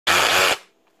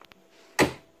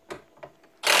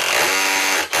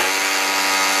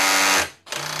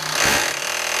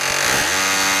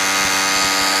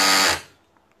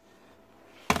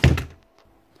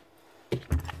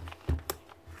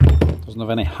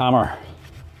any hammer.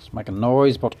 It's making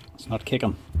noise, but it's not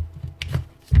kicking.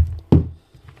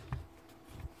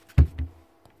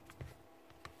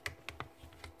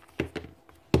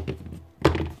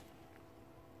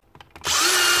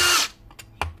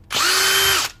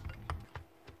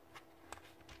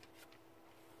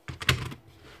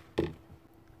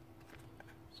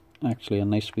 Actually a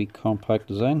nice wee compact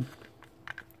design.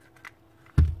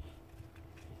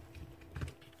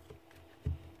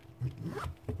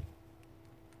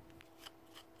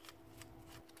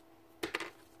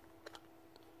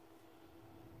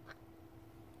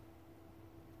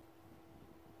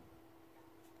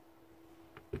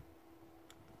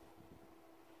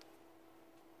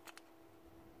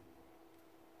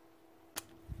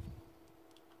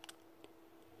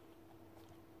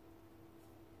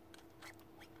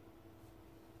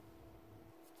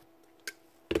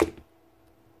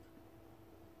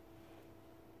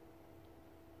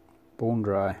 Bone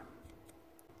dry.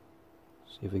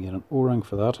 See if we get an O-ring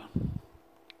for that.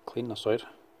 Clean this out,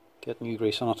 get new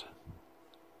grease on it.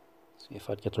 See if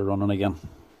I'd get it running again.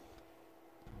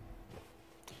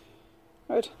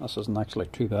 Right, this isn't actually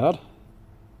too bad.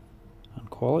 And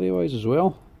quality wise as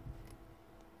well.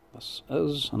 This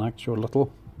is an actual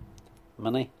little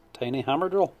mini tiny hammer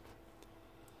drill.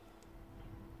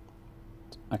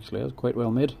 It actually is quite well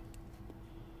made.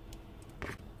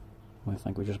 I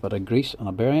think we just put a grease and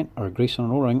a bearing, or a grease and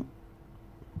an O-ring.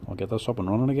 I'll get this up and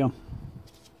running again.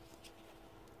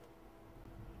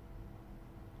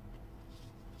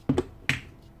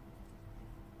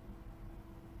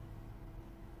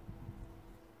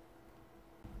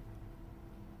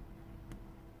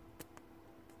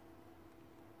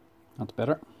 That's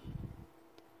better.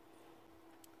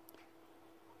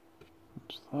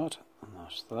 That's that, and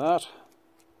that's that.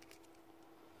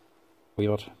 We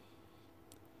got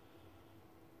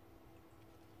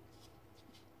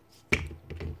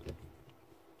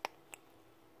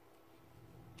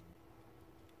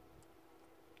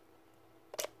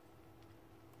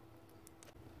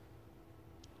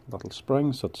little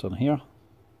spring sits in here.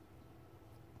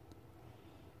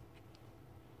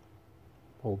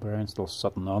 Ball bearing still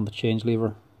sitting on the change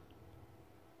lever.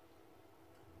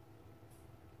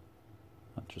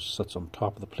 That just sits on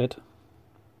top of the plate.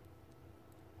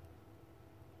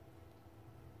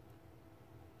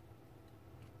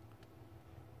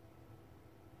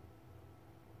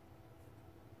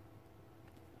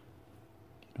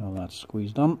 Get all that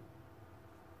squeezed on.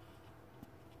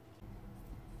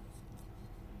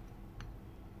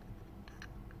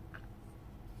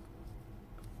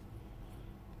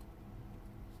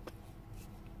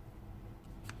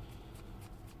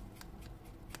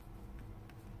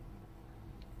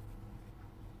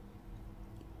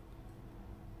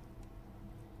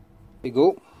 There you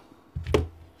go.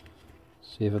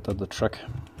 See if it did the trick.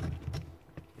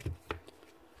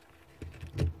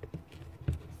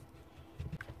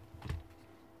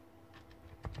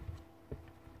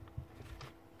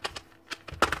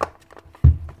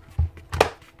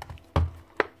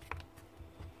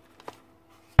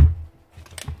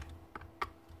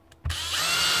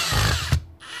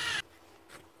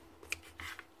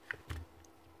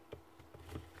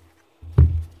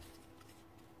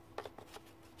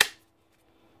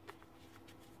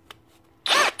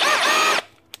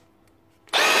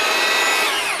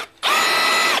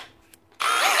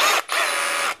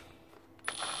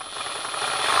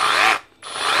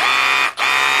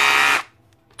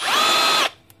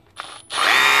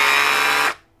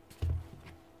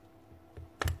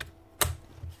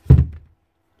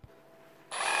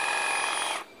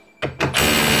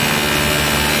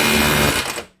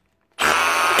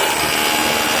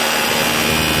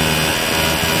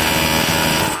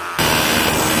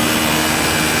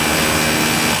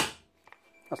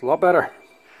 That's a lot better,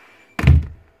 I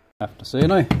have to say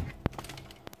now,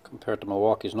 compared to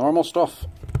Milwaukee's normal stuff.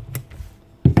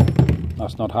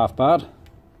 That's not half bad.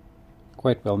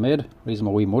 Quite well made,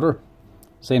 reasonable wee motor.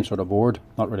 Same sort of board,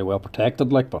 not really well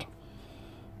protected like, but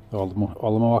all the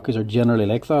Milwaukees are generally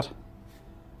like that.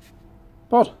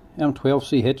 But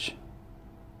M12CH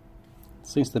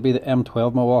seems to be the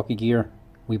M12 Milwaukee gear, a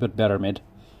wee bit better made.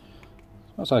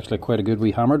 That's actually quite a good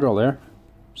wee hammer drill there,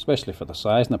 especially for the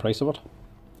size and the price of it.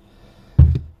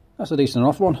 That's a decent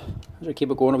enough one. I should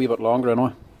keep it going a wee bit longer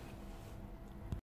anyway.